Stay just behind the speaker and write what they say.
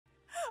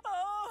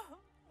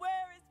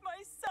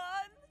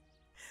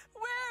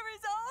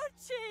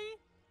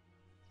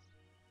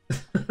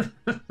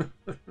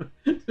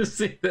Just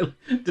see the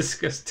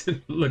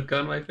disgusted look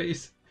on my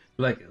face.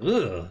 Like,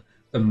 ugh,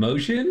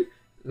 emotion,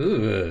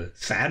 ugh,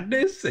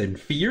 sadness and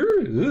fear.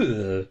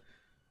 Ugh.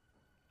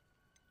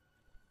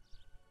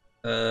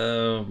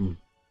 Um,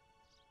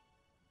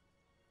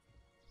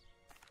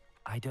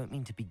 I don't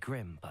mean to be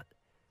grim, but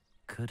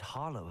could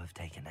Harlow have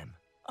taken him?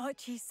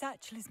 Archie's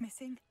satchel is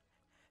missing,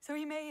 so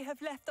he may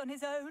have left on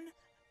his own.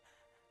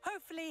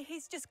 Hopefully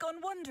he's just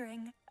gone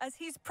wandering, as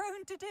he's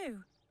prone to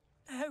do.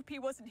 I hope he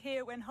wasn't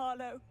here when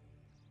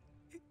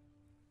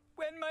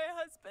when my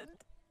husband...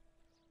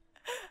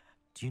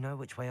 Do you know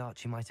which way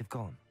Archie might have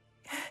gone?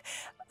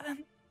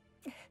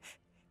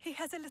 He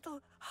has a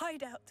little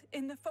hideout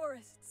in the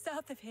forest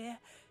south of here.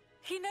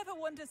 He never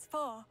wanders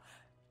far.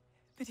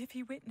 But if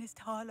he witnessed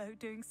Harlow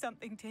doing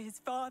something to his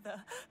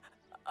father,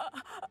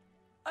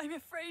 I'm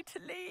afraid to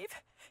leave,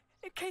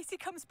 in case he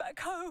comes back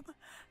home.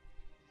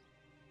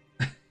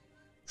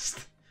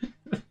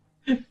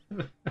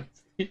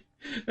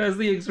 That's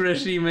the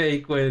expression you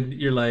make when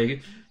you're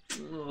like,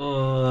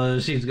 oh,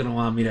 she's gonna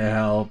want me to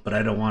help, but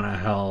I don't want to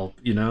help,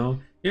 you know?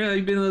 Yeah,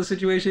 you've been in those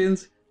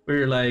situations where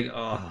you're like,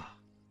 oh,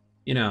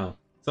 you know,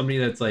 somebody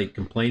that's like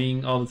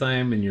complaining all the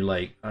time, and you're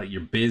like,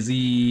 you're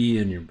busy,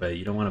 and but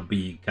you don't want to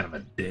be kind of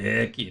a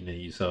dick, you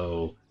know?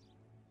 So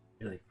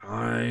you're like,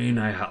 fine,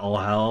 I'll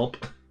help.